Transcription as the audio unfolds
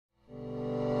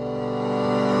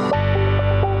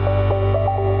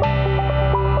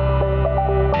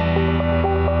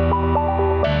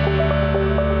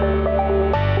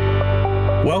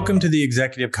Welcome to the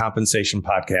Executive Compensation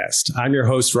Podcast. I'm your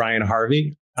host, Ryan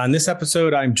Harvey. On this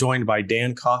episode, I'm joined by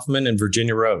Dan Kaufman and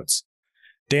Virginia Rhodes.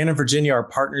 Dan and Virginia are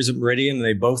partners at Meridian, and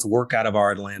they both work out of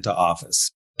our Atlanta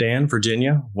office. Dan,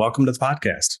 Virginia, welcome to the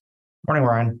podcast. Morning,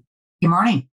 Ryan. Good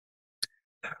morning.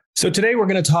 So today we're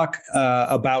going to talk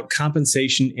about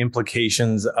compensation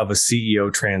implications of a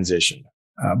CEO transition.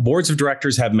 Boards of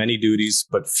directors have many duties,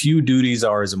 but few duties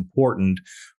are as important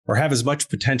or have as much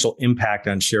potential impact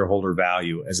on shareholder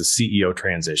value as a CEO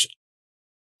transition.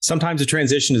 Sometimes a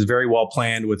transition is very well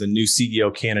planned with a new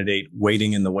CEO candidate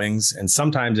waiting in the wings, and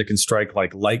sometimes it can strike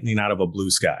like lightning out of a blue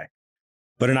sky.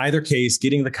 But in either case,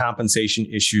 getting the compensation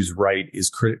issues right is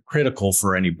critical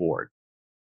for any board.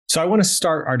 So I want to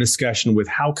start our discussion with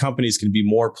how companies can be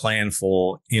more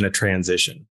planful in a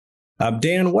transition.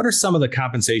 Dan, what are some of the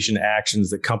compensation actions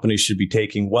that companies should be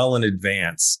taking well in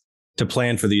advance to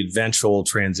plan for the eventual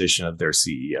transition of their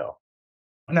CEO?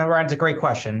 No, Ryan, it's a great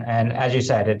question. And as you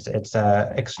said, it's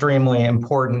extremely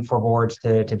important for boards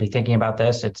to be thinking about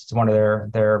this. It's one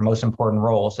of their most important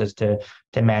roles is to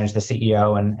manage the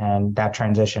CEO and that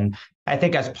transition. I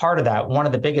think as part of that, one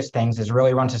of the biggest things is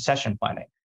really around succession planning.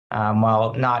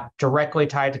 While not directly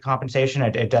tied to compensation,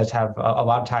 it does have a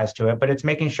lot of ties to it, but it's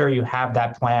making sure you have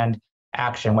that planned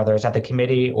action, whether it's at the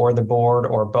committee or the board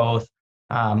or both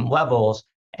levels,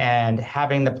 and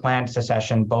having the planned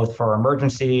succession both for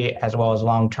emergency as well as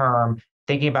long-term,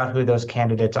 thinking about who those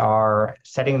candidates are,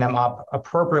 setting them up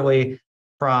appropriately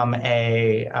from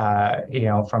a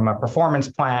performance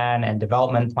plan and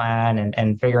development plan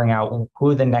and figuring out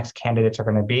who the next candidates are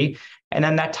going to be. And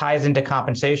then that ties into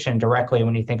compensation directly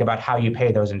when you think about how you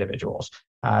pay those individuals.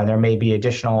 There may be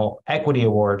additional equity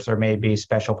awards, there may be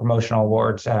special promotional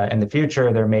awards in the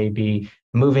future, there may be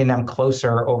moving them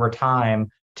closer over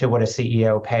time to what a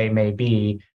CEO pay may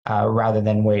be rather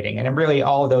than waiting. And really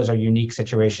all of those are unique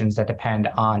situations that depend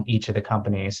on each of the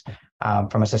companies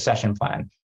from a succession plan.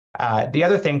 The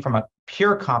other thing from a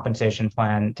pure compensation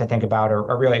plan to think about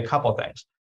are really a couple of things.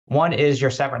 One is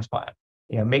your severance plan.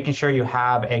 Making sure you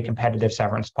have a competitive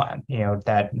severance plan,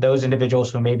 that those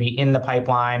individuals who may be in the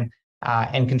pipeline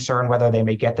and concerned whether they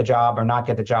may get the job or not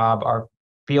get the job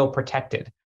feel protected,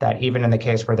 that even in the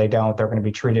case where they don't, they're going to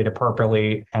be treated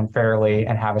appropriately and fairly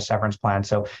and have a severance plan.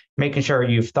 So making sure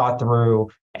you've thought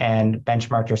through and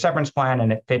benchmarked your severance plan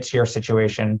and it fits your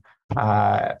situation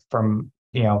from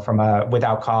a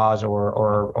without cause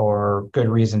or good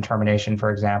reason termination, for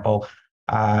example,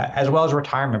 as well as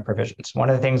retirement provisions.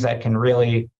 One of the things that can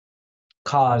really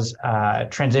cause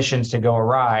transitions to go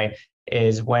awry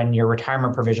is when your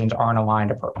retirement provisions aren't aligned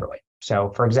appropriately.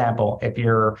 So, for example, if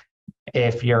your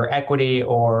equity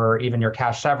or even your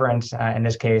cash severance, in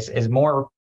this case, is more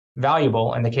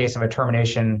valuable in the case of a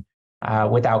termination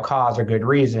without cause or good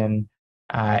reason,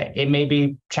 it may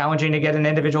be challenging to get an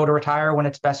individual to retire when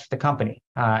it's best for the company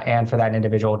and for that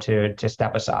individual to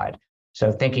step aside.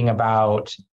 So thinking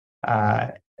about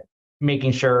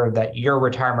making sure that your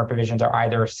retirement provisions are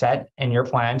either set in your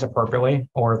plans appropriately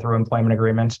or through employment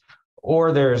agreements,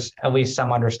 or there's at least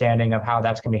some understanding of how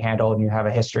that's going to be handled and you have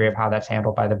a history of how that's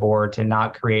handled by the board to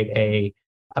not create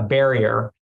a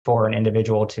barrier for an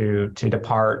individual to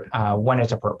depart when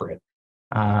it's appropriate.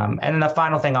 And then the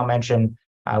final thing I'll mention,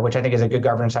 which I think is a good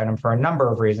governance item for a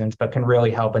number of reasons, but can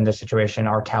really help in this situation,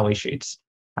 are tally sheets.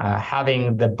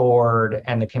 Having the board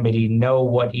and the committee know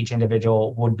what each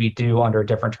individual would be due under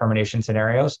different termination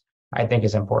scenarios, I think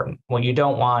is important. What you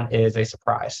don't want is a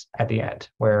surprise at the end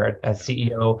where a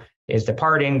CEO is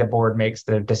departing, the board makes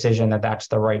the decision that that's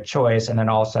the right choice, and then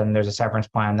all of a sudden there's a severance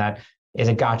plan that is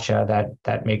a gotcha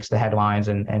that makes the headlines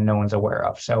and no one's aware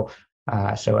of. So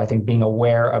I think being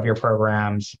aware of your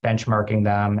programs, benchmarking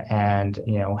them, and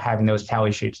having those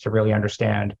tally sheets to really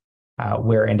understand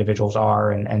where individuals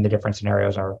are and the different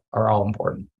scenarios are all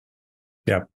important.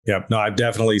 Yep. No, I've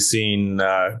definitely seen,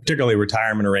 particularly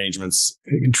retirement arrangements,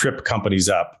 trip companies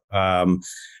up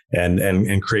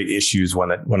and create issues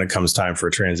when it comes time for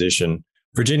a transition.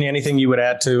 Virginia, anything you would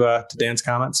add to Dan's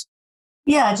comments?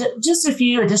 Yeah, just a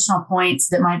few additional points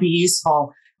that might be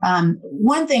useful.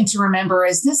 One thing to remember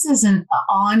is this is an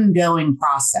ongoing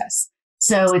process.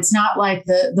 So it's not like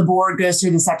the board goes through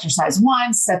this exercise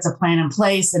once, sets a plan in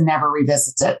place, and never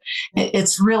revisits it.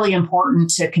 It's really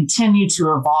important to continue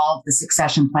to evolve the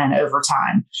succession plan over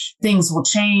time. Things will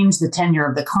change. The tenure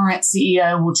of the current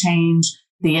CEO will change.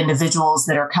 the individuals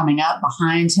that are coming up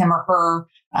behind him or her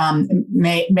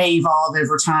may evolve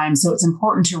over time. So it's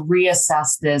important to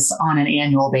reassess this on an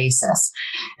annual basis.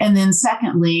 And then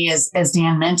secondly, as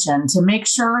Dan mentioned, to make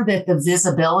sure that the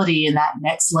visibility in that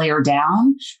next layer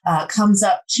down comes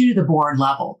up to the board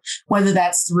level, whether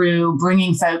that's through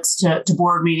bringing folks to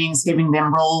board meetings, giving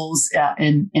them roles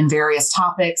in various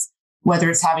topics, whether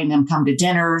it's having them come to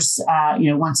dinners,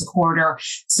 once a quarter,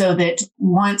 so that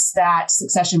once that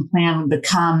succession plan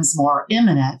becomes more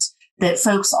imminent, that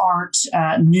folks aren't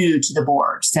new to the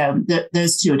board. So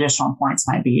those two additional points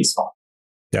might be useful.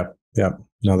 Yep.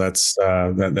 No, that's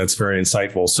very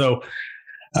insightful. So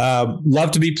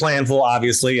love to be planful,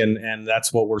 obviously, and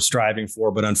that's what we're striving for.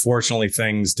 But unfortunately,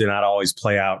 things do not always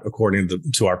play out according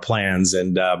to our plans.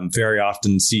 And very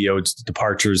often CEO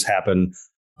departures happen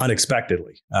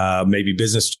unexpectedly. Maybe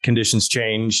business conditions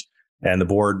change and the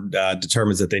board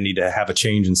determines that they need to have a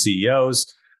change in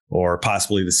CEOs. Or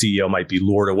possibly the CEO might be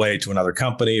lured away to another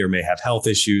company or may have health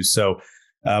issues. So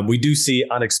we do see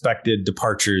unexpected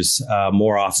departures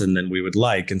more often than we would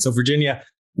like. And so, Virginia,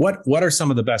 what are some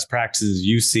of the best practices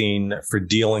you've seen for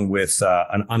dealing with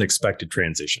an unexpected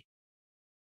transition?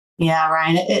 Yeah,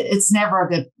 Ryan, it's never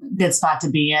a good spot to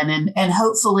be in. And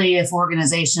hopefully, if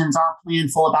organizations are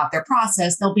planful about their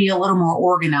process, they'll be a little more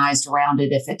organized around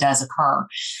it if it does occur.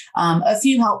 A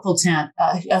few helpful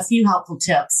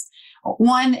tips.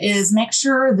 One is make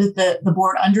sure that the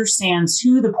board understands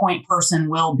who the point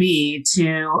person will be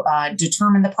to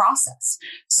determine the process.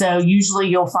 So usually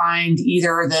you'll find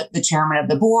either the chairman of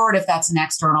the board, if that's an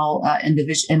external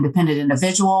independent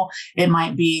individual. It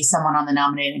might be someone on the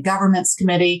nominating governance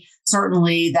committee.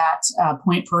 Certainly that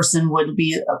point person would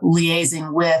be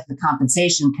liaising with the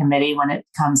compensation committee when it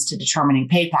comes to determining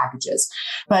pay packages.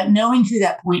 But knowing who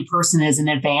that point person is in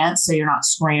advance, so you're not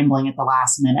scrambling at the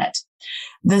last minute.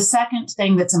 The second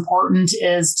thing that's important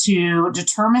is to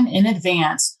determine in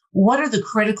advance what are the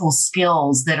critical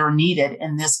skills that are needed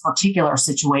in this particular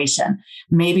situation.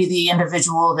 Maybe the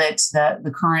individual that the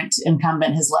current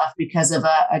incumbent has left because of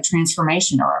a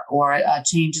transformation or a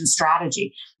change in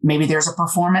strategy. Maybe there's a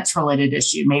performance-related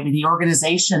issue. Maybe the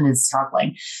organization is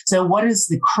struggling. So what is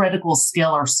the critical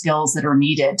skill or skills that are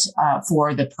needed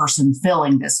for the person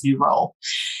filling this new role?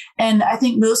 And I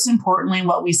think most importantly,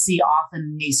 what we see often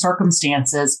in these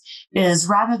circumstances is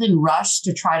rather than rush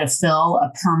to try to fill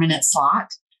a permanent slot,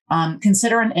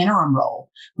 consider an interim role,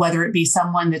 whether it be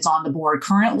someone that's on the board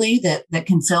currently that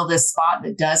can fill this spot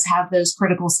that does have those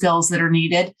critical skills that are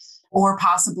needed, or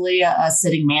possibly a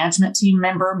sitting management team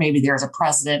member. Maybe there's a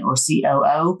president or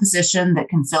COO position that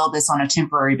can fill this on a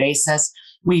temporary basis.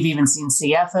 We've even seen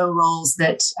CFO roles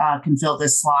that can fill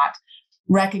this slot,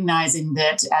 recognizing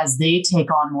that as they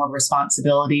take on more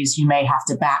responsibilities, you may have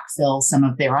to backfill some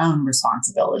of their own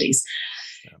responsibilities.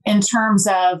 In terms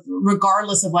of,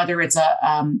 regardless of whether it's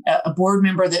a board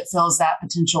member that fills that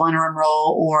potential interim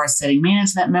role or a sitting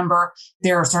management member,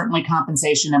 there are certainly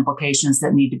compensation implications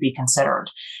that need to be considered.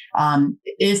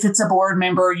 If it's a board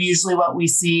member, usually what we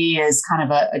see is kind of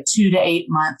a 2 to 8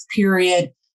 month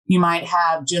period. You might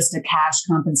have just a cash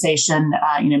compensation,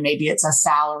 maybe it's a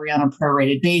salary on a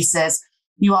prorated basis.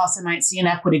 You also might see an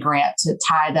equity grant to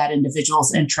tie that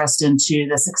individual's interest into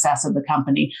the success of the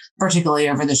company, particularly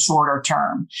over the shorter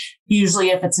term. Usually,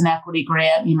 if it's an equity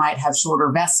grant, you might have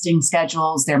shorter vesting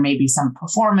schedules. There may be some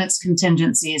performance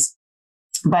contingencies,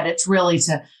 but it's really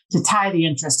to tie the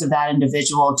interest of that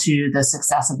individual to the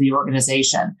success of the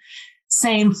organization.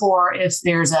 Same for if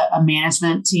there's a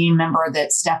management team member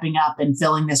that's stepping up and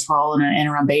filling this role on an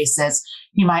interim basis.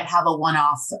 You might have a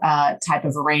one-off type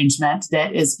of arrangement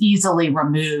that is easily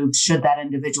removed should that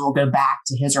individual go back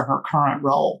to his or her current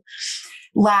role.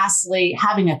 Lastly,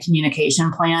 having a communication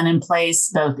plan in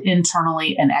place, both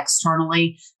internally and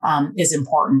externally, is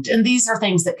important. And these are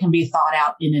things that can be thought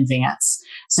out in advance.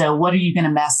 So what are you going to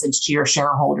message to your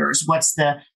shareholders? What's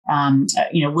the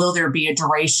will there be a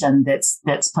duration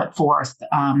that's put forth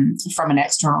from an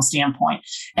external standpoint?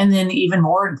 And then even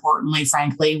more importantly,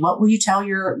 frankly, what will you tell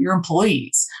your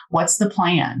employees? What's the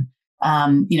plan?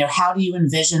 How do you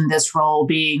envision this role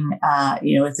being,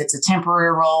 if it's a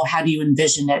temporary role, how do you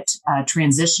envision it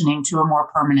transitioning to a more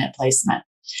permanent placement?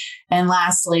 And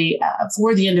lastly,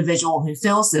 for the individual who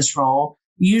fills this role,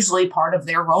 usually part of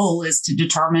their role is to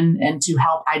determine and to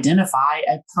help identify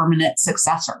a permanent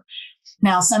successor.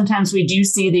 Now, sometimes we do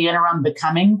see the interim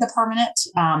becoming the permanent.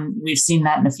 We've seen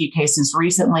that in a few cases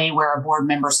recently where a board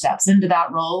member steps into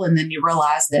that role and then you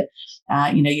realize that,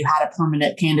 you had a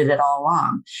permanent candidate all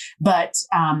along. But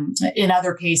in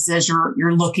other cases,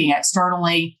 you're looking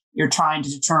externally. You're trying to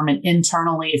determine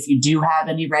internally if you do have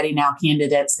any ready now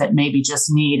candidates that maybe just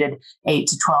needed 8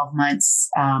 to 12 months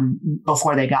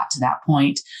before they got to that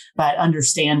point. But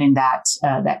understanding that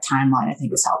timeline, I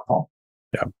think, is helpful.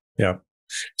 Yeah.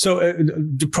 So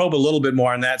to probe a little bit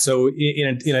more on that. So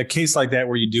in a case like that,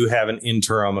 where you do have an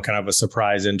interim, a kind of a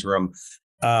surprise interim,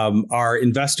 are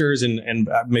investors and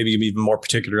maybe even more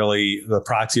particularly the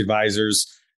proxy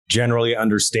advisors generally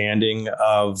understanding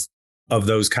of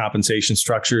those compensation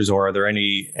structures, or are there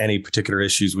any particular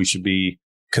issues we should be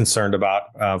concerned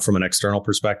about from an external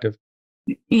perspective?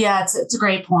 Yeah, it's a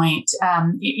great point.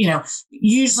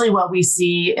 Usually what we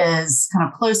see is kind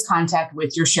of close contact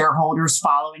with your shareholders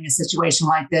following a situation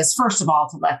like this. First of all,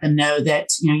 to let them know that,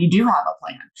 you do have a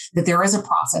plan, that there is a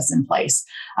process in place,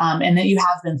 and that you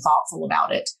have been thoughtful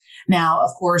about it. Now, of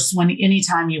course,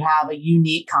 anytime you have a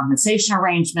unique compensation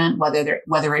arrangement,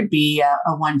 whether it be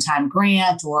a one-time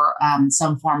grant or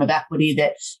some form of equity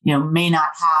that may not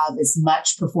have as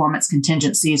much performance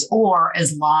contingencies or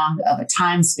as long of a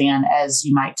time span as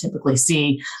you might typically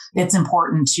see, it's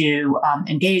important to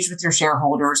engage with your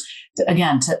shareholders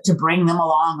to bring them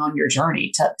along on your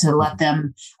journey, to let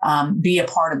them be a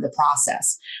part of the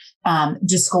process.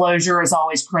 Disclosure is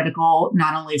always critical,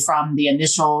 not only from the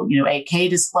initial, 8K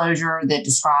disclosure that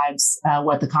describes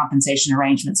what the compensation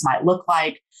arrangements might look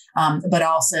like, but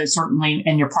also certainly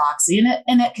in your proxy.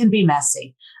 And it can be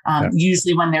messy.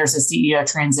 Usually when there's a CEO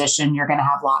transition, you're going to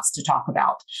have lots to talk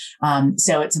about.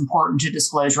 So it's important to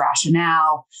disclose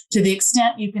rationale. To the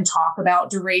extent you can talk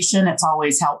about duration, it's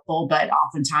always helpful, but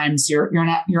oftentimes you're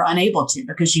unable to,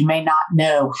 because you may not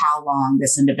know how long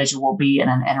this individual will be in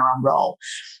an interim role.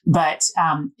 But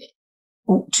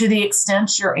to the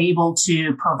extent you're able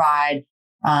to provide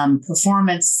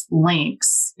performance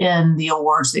links in the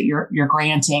awards that you're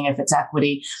granting, if it's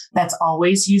equity, that's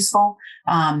always useful.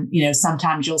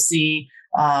 Sometimes you'll see,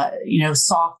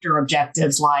 softer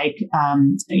objectives like,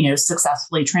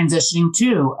 successfully transitioning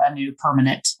to a new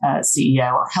permanent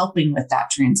CEO, or helping with that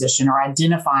transition, or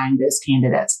identifying those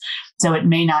candidates. So it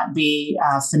may not be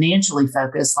financially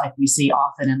focused like we see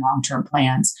often in long-term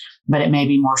plans, but it may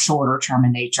be more shorter term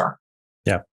in nature.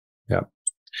 Yeah.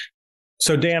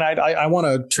 So Dan, I want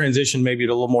to transition maybe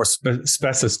to a little more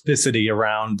specificity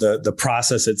around the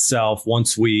process itself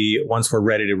once we're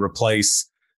ready to replace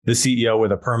the CEO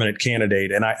with a permanent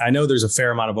candidate. And I know there's a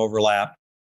fair amount of overlap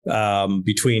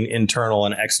between internal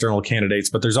and external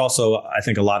candidates, but there's also, I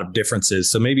think, a lot of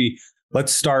differences. So maybe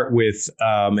let's start with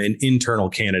an internal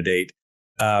candidate.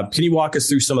 Can you walk us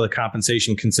through some of the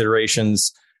compensation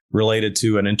considerations related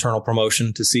to an internal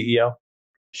promotion to CEO?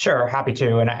 Sure, happy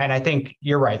to. And I think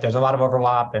you're right. There's a lot of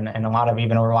overlap and a lot of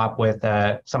even overlap with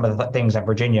some of the things that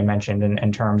Virginia mentioned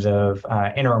in terms of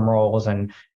interim roles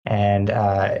and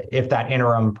if that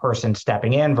interim person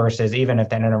stepping in versus even if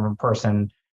that interim person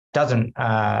doesn't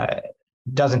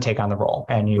take on the role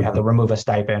and you have to remove a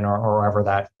stipend or wherever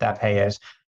that pay is.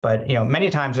 But many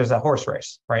times there's a horse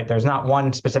race, right? There's not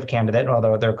one specific candidate,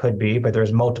 although there could be, but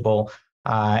there's multiple.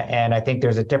 And I think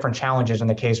there's different challenges in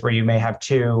the case where you may have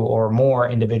two or more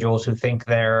individuals who think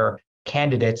they're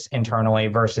candidates internally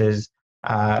versus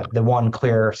the one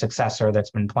clear successor that's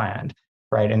been planned,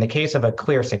 right? In the case of a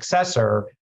clear successor,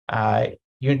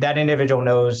 that individual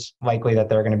knows likely that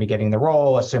they're going to be getting the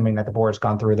role, assuming that the board's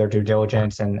gone through their due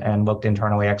diligence and looked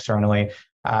internally, externally.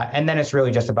 And then it's really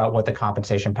just about what the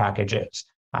compensation package is.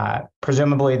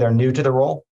 Presumably, they're new to the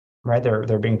role. Right,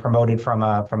 they're being promoted from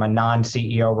a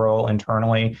non-CEO role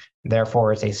internally.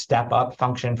 Therefore, it's a step up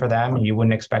function for them. You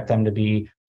wouldn't expect them to be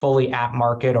fully at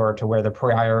market or to where the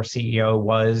prior CEO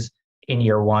was in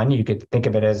year one. You could think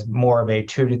of it as more of a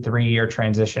 2 to 3 year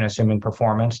transition, assuming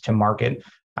performance to market.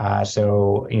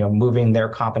 So moving their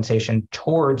compensation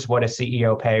towards what a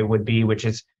CEO pay would be, which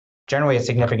is generally a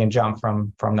significant jump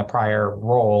from the prior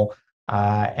role,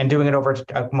 and doing it over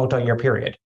a multi-year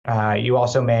period. You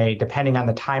also may, depending on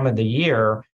the time of the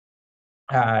year,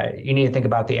 you need to think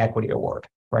about the equity award,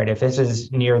 right? If this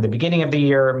is near the beginning of the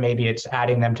year, maybe it's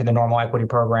adding them to the normal equity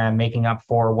program, making up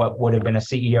for what would have been a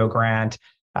CEO grant,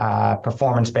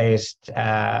 performance-based,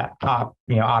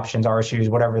 options, RSUs,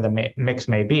 whatever the mix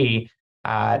may be.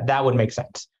 That would make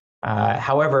sense.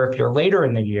 However, if you're later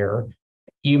in the year,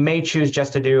 you may choose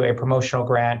just to do a promotional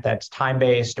grant that's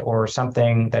time-based or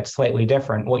something that's slightly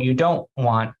different. What you don't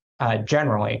want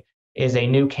generally is a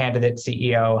new candidate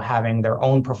CEO having their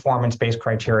own performance-based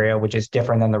criteria, which is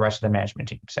different than the rest of the management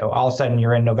team. So all of a sudden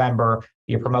you're in November,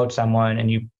 you promote someone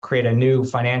and you create a new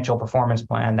financial performance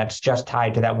plan that's just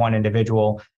tied to that one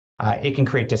individual. it can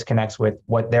create disconnects with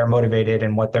what they're motivated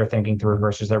and what they're thinking through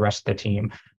versus the rest of the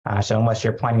team. So unless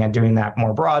you're planning on doing that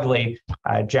more broadly,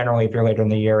 generally, if you're later in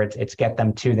the year, it's get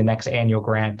them to the next annual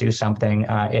grant, do something,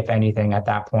 if anything, at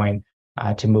that point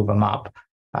to move them up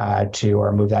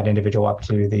or move that individual up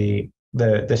to the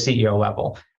CEO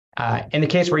level. In the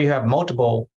case where you have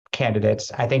multiple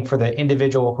candidates, I think for the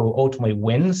individual who ultimately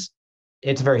wins,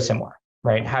 it's very similar,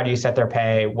 right? How do you set their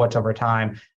pay? What's over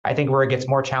time? I think where it gets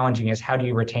more challenging is how do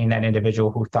you retain that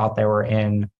individual who thought they were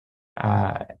in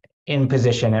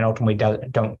position and ultimately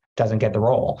doesn't get the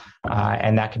role.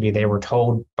 And that could be they were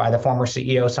told by the former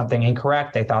CEO something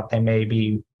incorrect. They thought they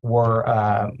maybe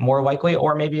were more likely,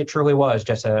 or maybe it truly was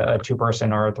just a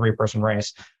 2-person or a 3-person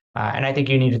race. And I think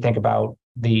you need to think about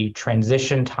the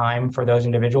transition time for those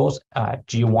individuals.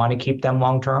 Do you want to keep them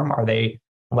long term? Are they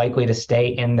likely to stay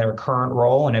in their current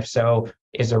role? And if so,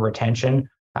 is there retention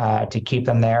to keep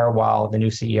them there while the new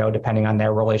CEO, depending on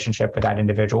their relationship with that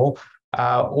individual?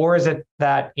 Or is it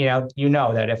that, you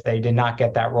know that if they did not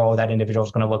get that role, that individual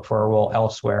is going to look for a role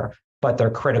elsewhere, but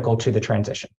they're critical to the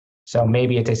transition. So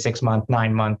maybe it's a 6-month,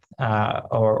 9-month,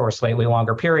 or slightly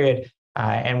longer period.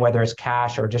 And whether it's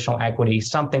cash or additional equity,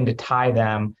 something to tie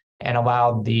them and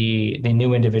allow the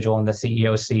new individual in the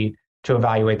CEO seat to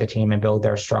evaluate the team and build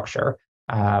their structure,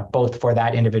 both for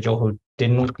that individual who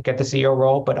didn't get the CEO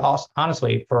role, but also,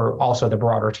 honestly, for also the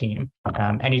broader team.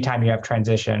 Anytime you have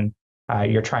transition,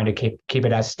 you're trying to keep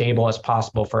it as stable as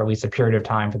possible for at least a period of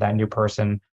time for that new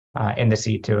person in the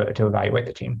seat to evaluate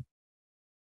the team.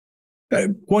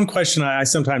 One question I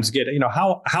sometimes get,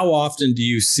 how often do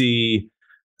you see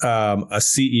a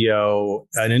CEO,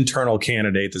 an internal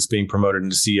candidate that's being promoted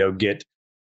into CEO, get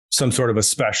some sort of a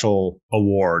special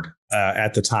award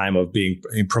at the time of being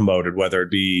promoted, whether it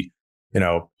be,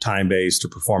 time-based or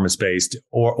performance-based,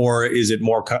 or is it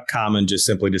more common just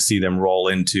simply to see them roll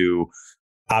into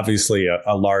obviously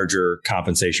a larger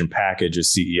compensation package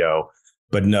as CEO,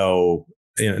 but no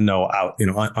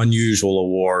unusual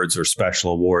awards or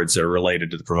special awards that are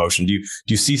related to the promotion? Do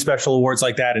you see special awards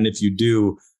like that? And if you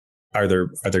do, are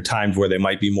there times where they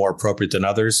might be more appropriate than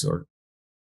others? Or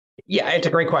yeah, it's a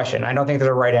great question. I don't think there's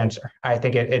a right answer. I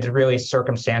think it's really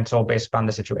circumstantial based upon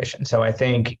the situation. So I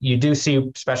think you do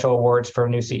see special awards for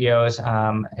new CEOs,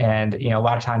 and a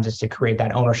lot of times it's to create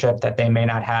that ownership that they may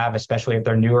not have, especially if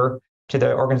they're newer to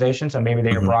the organization. So maybe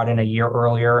they were brought in a year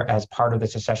earlier as part of the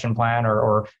succession plan,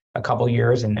 or a couple of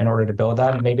years in order to build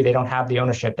that. And maybe they don't have the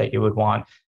ownership that you would want,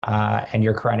 and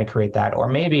you're trying to create that. Or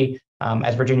maybe,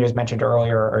 as Virginia has mentioned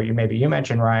earlier, or you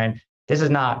mentioned, Ryan, this is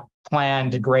not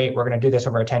planned, great, we're going to do this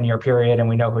over a 10-year period and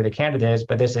we know who the candidate is,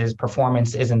 but this is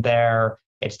performance isn't there.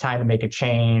 It's time to make a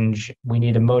change. We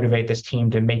need to motivate this team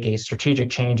to make a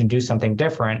strategic change and do something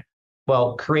different.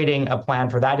 Well, creating a plan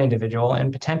for that individual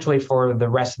and potentially for the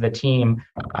rest of the team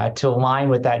to align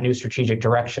with that new strategic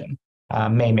direction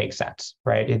may make sense,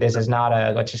 right? This is not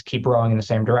let's just keep rowing in the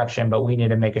same direction, but we need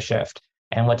to make a shift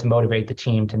and let's motivate the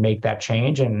team to make that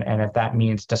change. And if that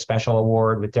means a special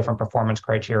award with different performance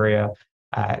criteria,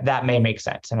 that may make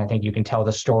sense. And I think you can tell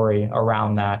the story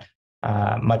around that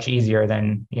much easier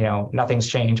than, nothing's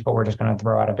changed, but we're just going to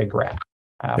throw out a big grant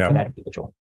for that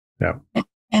individual. Yeah.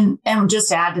 And just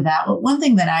to add to that, one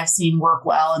thing that I've seen work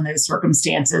well in those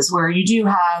circumstances where you do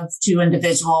have 2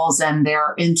 individuals and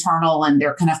they're internal and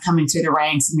they're kind of coming through the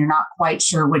ranks and you're not quite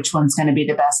sure which one's going to be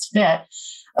the best fit.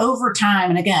 Over time,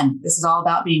 and again, this is all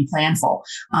about being planful.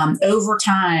 Over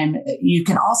time, you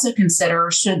can also consider,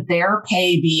 should their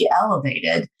pay be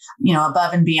elevated,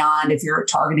 above and beyond. If you're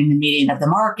targeting the median of the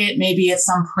market, maybe it's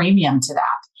some premium to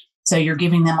that. So you're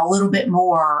giving them a little bit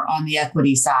more on the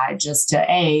equity side, just to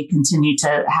continue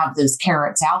to have those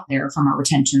carrots out there from a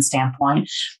retention standpoint.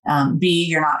 B,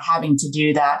 you're not having to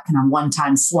do that kind of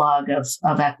one-time slug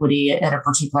of equity at a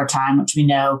particular time, which we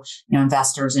know,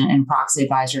 investors and proxy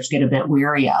advisors get a bit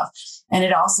weary of. And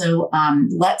it also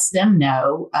lets them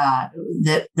know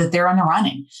that they're in the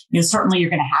running. Certainly you're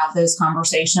going to have those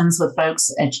conversations with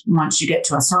folks once you get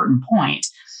to a certain point.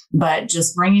 But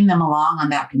just bringing them along on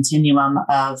that continuum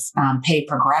of pay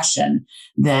progression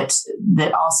that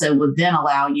also would then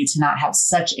allow you to not have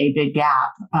such a big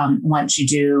gap once you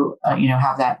do,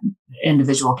 have that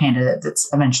individual candidate that's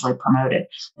eventually promoted.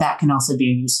 That can also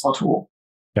be a useful tool.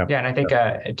 Yeah, and I think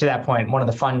to that point, one of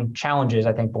the fun challenges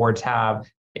I think boards have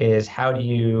is how do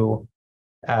you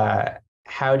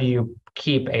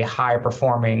keep a high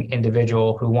performing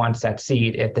individual who wants that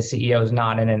seat if the CEO is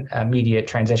not in an immediate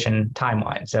transition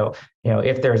timeline. So,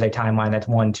 if there's a timeline that's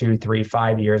 1, 2, 3,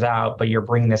 5 years out, but you're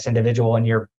bringing this individual and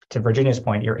you're, to Virginia's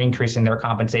point, you're increasing their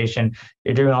compensation,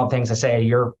 you're doing all the things to say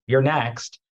you're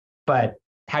next, but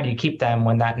how do you keep them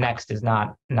when that next is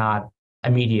not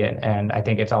immediate. And I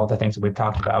think it's all the things that we've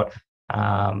talked about.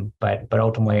 But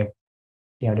ultimately,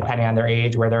 depending on their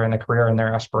age, where they're in the career and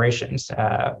their aspirations,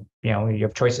 you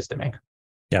have choices to make.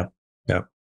 Yeah. Yeah.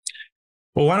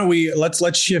 Well, why don't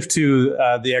let's shift to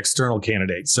the external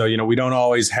candidate. So, we don't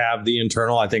always have the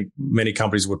internal. I think many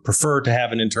companies would prefer to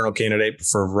have an internal candidate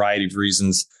for a variety of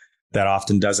reasons that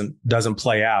often doesn't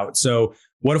play out. So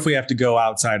what if we have to go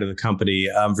outside of the company?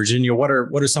 Virginia, what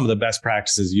are some of the best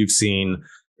practices you've seen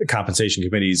compensation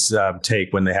committees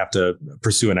take when they have to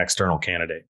pursue an external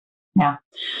candidate? Yeah.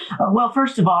 Well,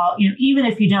 first of all, even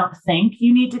if you don't think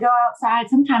you need to go outside,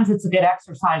 sometimes it's a good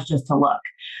exercise just to look.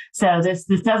 So this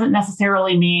doesn't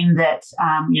necessarily mean that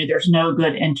there's no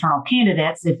good internal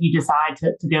candidates if you decide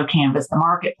to go canvass the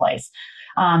marketplace.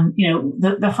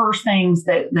 The first things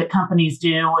that companies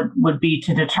do would be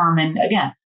to determine,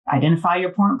 again, identify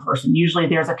your point person. Usually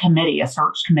there's a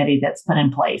search committee that's put in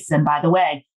place. And by the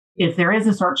way, if there is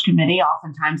a search committee,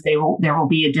 oftentimes there will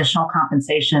be additional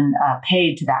compensation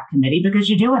paid to that committee because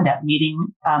you do end up meeting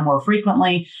more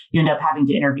frequently. You end up having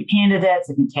to interview candidates.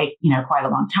 It can take quite a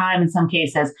long time in some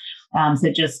cases.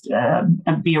 So just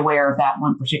be aware of that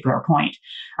one particular point.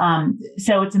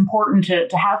 So it's important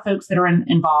to have folks that are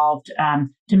involved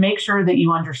to make sure that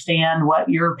you understand what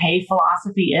your pay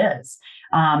philosophy is.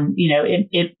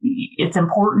 It's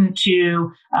important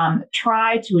to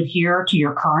try to adhere to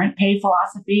your current pay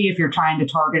philosophy if you're trying to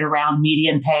target around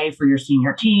median pay for your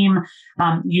senior team.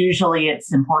 Usually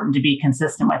it's important to be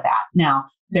consistent with that. Now,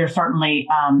 there are certainly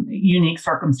unique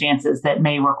circumstances that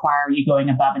may require you going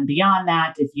above and beyond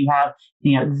that. If you have,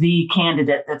 the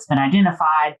candidate that's been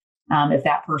identified, if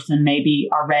that person may be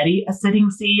already a sitting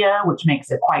CEO, which makes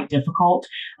it quite difficult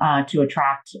to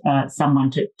attract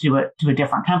someone to a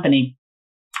different company.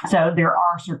 So there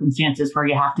are circumstances where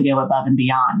you have to go above and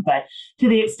beyond. But to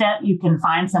the extent you can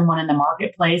find someone in the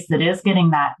marketplace that is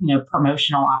getting that,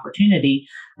 promotional opportunity,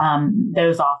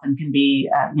 those often can be,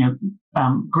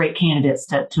 great candidates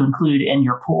to include in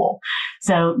your pool.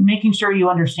 So making sure you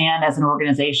understand as an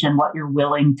organization what you're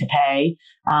willing to pay.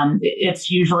 It's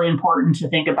usually important to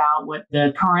think about what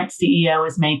the current CEO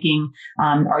is making.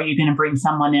 Are you going to bring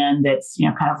someone in that's,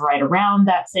 kind of right around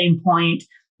that same point?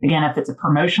 Again, if it's a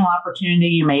promotional opportunity,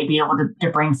 you may be able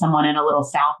to bring someone in a little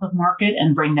south of market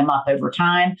and bring them up over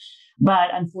time.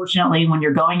 But unfortunately, when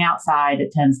you're going outside,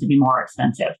 it tends to be more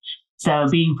expensive. So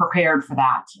being prepared for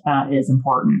that is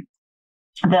important.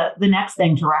 The next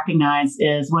thing to recognize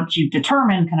is once you've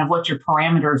determined kind of what your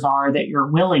parameters are that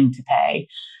you're willing to pay,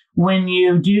 when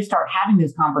you do start having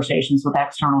those conversations with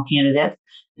external candidates,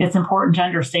 it's important to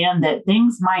understand that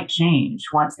things might change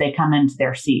once they come into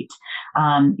their seat.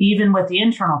 Even with the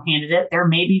internal candidate, there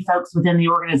may be folks within the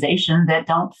organization that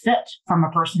don't fit from a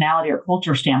personality or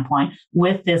culture standpoint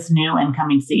with this new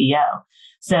incoming CEO.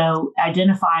 So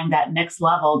identifying that next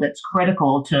level that's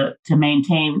critical to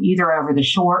maintain either over the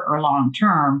short or long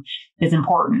term is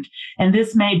important. And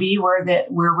this may be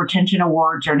where retention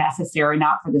awards are necessary,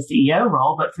 not for the CEO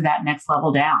role, but for that next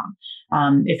level down.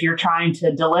 If you're trying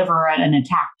to deliver an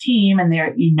intact team and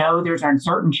there's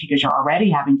uncertainty because you're already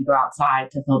having to go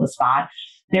outside to fill the spot,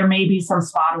 there may be some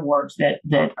spot awards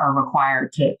that are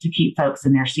required to keep folks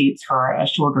in their seats for a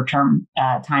shorter term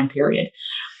time period.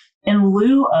 In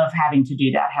lieu of having to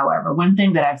do that, however, one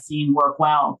thing that I've seen work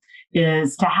well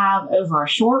is to have over a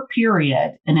short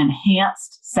period an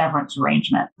enhanced severance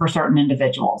arrangement for certain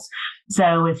individuals.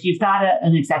 So if you've got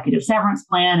an executive severance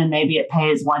plan and maybe it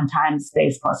pays one-time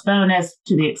base plus bonus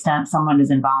to the extent someone is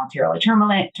involuntarily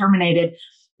terminated,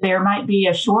 there might be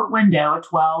a short window, a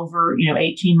 12 or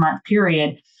 18-month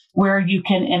period where you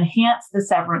can enhance the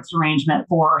severance arrangement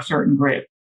for a certain group.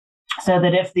 So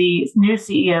that if the new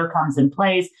CEO comes in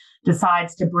place,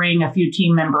 decides to bring a few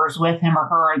team members with him or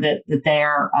her that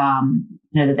they're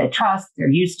that they trust, they're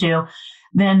used to,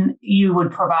 then you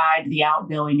would provide the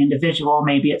outgoing individual,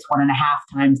 maybe it's 1.5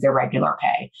 times their regular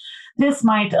pay. This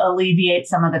might alleviate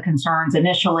some of the concerns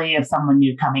initially of someone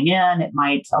new coming in. It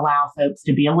might allow folks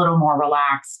to be a little more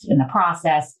relaxed in the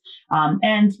process.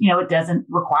 And it doesn't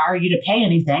require you to pay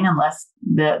anything unless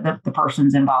the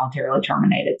person's involuntarily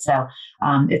terminated. So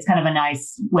it's kind of a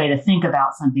nice way to think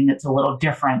about something that's a little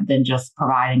different than just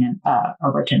providing a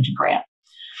retention grant.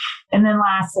 And then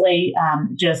lastly,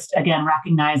 just again,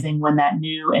 recognizing when that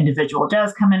new individual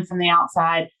does come in from the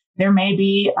outside, there may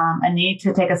be a need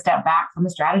to take a step back from a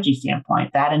strategy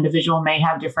standpoint. That individual may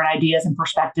have different ideas and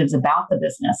perspectives about the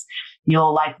business.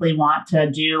 You'll likely want to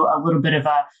do a little bit of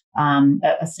a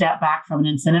step back from an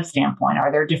incentive standpoint.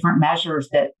 Are there different measures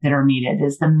that are needed?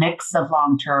 Is the mix of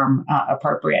long-term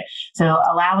appropriate? So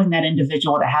allowing that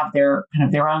individual to have their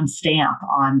own stamp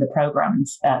on the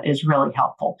programs is really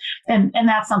helpful. And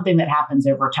that's something that happens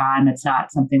over time. It's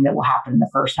not something that will happen in the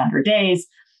first 100 days,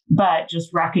 but just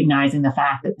recognizing the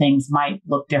fact that things might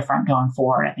look different going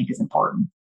forward, I think is important.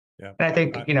 Yeah. And I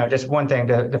think, just one thing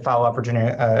to follow up,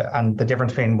 Virginia, on the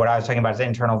difference between what I was talking about is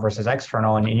internal versus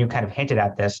external, and you kind of hinted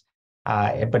at this,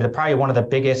 but probably one of the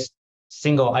biggest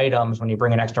single items when you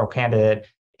bring an external candidate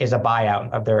is a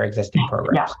buyout of their existing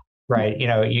programs, right?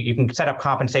 You can set up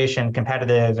compensation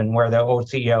competitive and where the old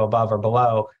CEO above or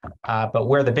below, but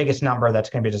where the biggest number that's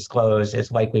going to be disclosed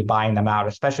is likely buying them out,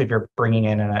 especially if you're bringing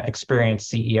in an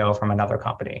experienced CEO from another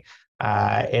company.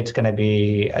 It's going to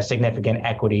be a significant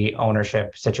equity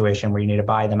ownership situation where you need to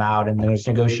buy them out, and there's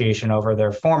negotiation over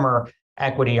their former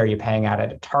equity. Are you paying out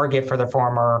at a target for the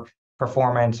former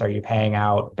performance? Are you paying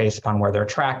out based upon where they're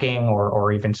tracking,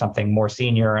 or even something more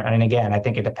senior? And again, I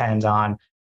think it depends on,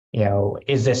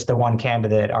 is this the one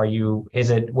candidate?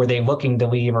 Were they looking to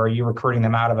leave, or are you recruiting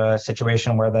them out of a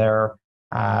situation where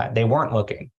they weren't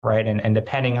looking, right? And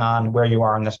depending on where you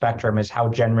are on the spectrum is how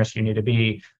generous you need to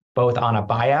be, both on a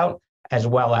buyout as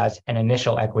well as an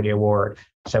initial equity award.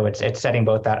 So it's setting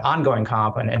both that ongoing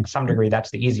comp, and in some degree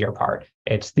that's the easier part.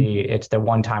 It's the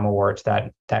one-time awards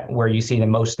that where you see the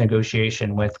most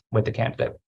negotiation with the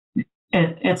candidate.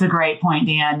 It's a great point,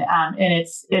 Dan. And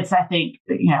it's I think,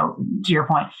 to your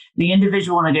point, the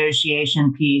individual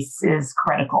negotiation piece is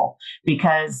critical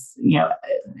because,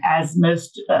 as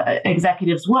most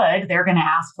executives would, they're going to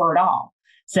ask for it all.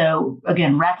 So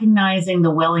again, recognizing the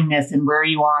willingness and where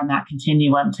you are on that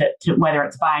continuum to whether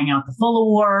it's buying out the full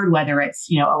award, whether it's,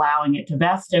 allowing it to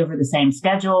vest over the same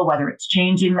schedule, whether it's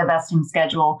changing the vesting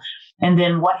schedule, and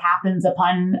then what happens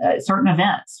upon certain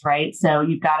events, right? So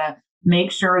you've got to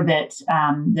make sure that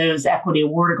those equity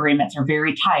award agreements are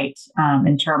very tight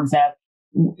in terms of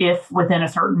if within a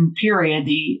certain period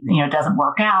doesn't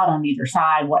work out on either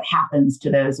side, what happens to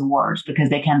those awards, because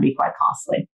they can be quite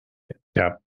costly. Yeah.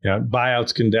 Yeah,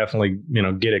 buyouts can definitely,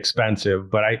 get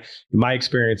expensive. But my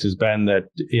experience has been that,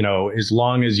 as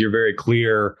long as you're very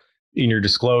clear in your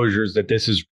disclosures that this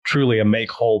is truly a make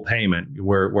whole payment,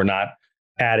 we're not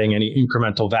adding any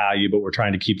incremental value, but we're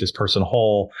trying to keep this person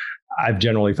whole. I've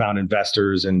generally found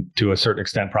investors and to a certain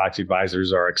extent proxy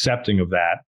advisors are accepting of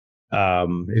that.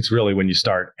 It's really when you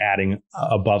start adding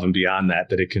above and beyond that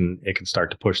it can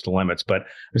start to push the limits. But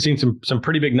I've seen some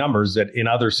pretty big numbers that in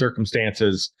other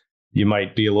circumstances you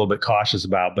might be a little bit cautious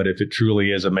about, but if it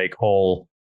truly is a make whole,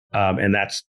 and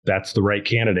that's the right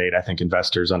candidate, I think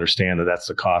investors understand that that's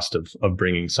the cost of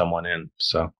bringing someone in.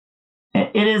 So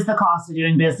it is the cost of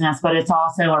doing business, but it's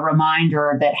also a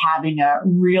reminder that having a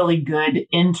really good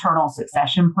internal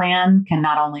succession plan can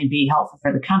not only be helpful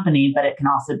for the company, but it can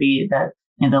also be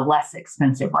the less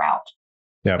expensive route.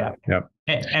 Yep.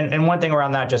 And one thing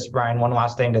around that, just Ryan, one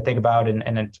last thing to think about,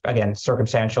 and again,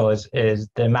 circumstantial is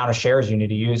the amount of shares you need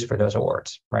to use for those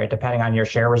awards, right? Depending on your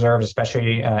share reserves,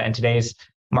 especially in today's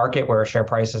market where share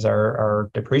prices are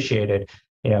depreciated,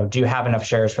 do you have enough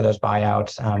shares for those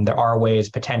buyouts? There are ways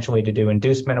potentially to do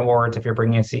inducement awards if you're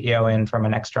bringing a CEO in from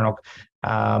an external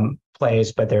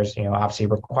place, but there's obviously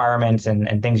requirements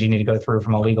and things you need to go through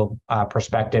from a legal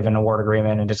perspective and award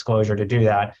agreement and disclosure to do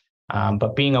that.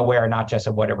 But being aware not just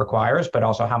of what it requires, but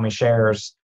also how many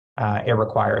shares it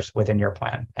requires within your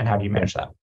plan and how do you manage that?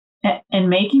 And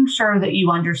making sure that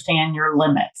you understand your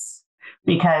limits,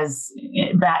 because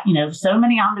so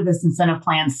many omnibus incentive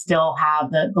plans still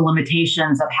have the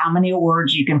limitations of how many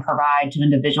awards you can provide to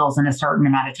individuals in a certain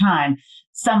amount of time.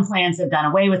 Some plans have done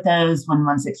away with those when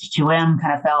 162M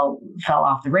kind of fell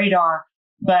off the radar.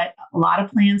 But a lot of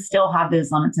plans still have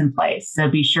those limits in place. So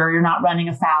be sure you're not running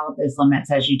afoul of those limits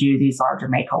as you do these larger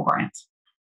make-whole grants.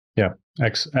 Yeah,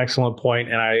 excellent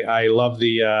point. And I love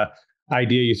the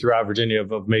idea you threw out, Virginia,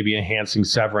 of maybe enhancing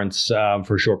severance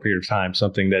for a short period of time,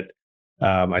 something that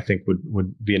I think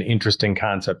would be an interesting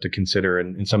concept to consider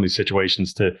in some of these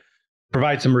situations to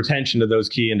provide some retention to those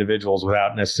key individuals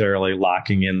without necessarily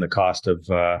locking in the cost of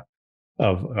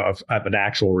an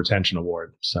actual retention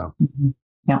award. So,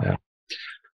 yeah.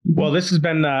 Well, this has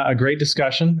been a great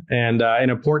discussion and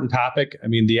an important topic. I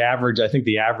mean, I think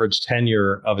the average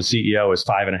tenure of a CEO is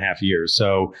 5.5 years.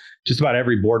 So just about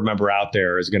every board member out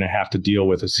there is going to have to deal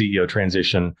with a CEO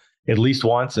transition at least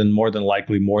once and more than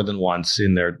likely more than once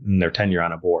in their tenure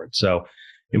on a board. So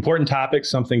important topic,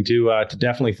 something to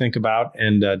definitely think about.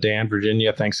 And Dan,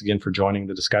 Virginia, thanks again for joining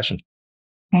the discussion.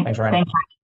 Thanks, Ryan.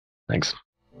 Thanks.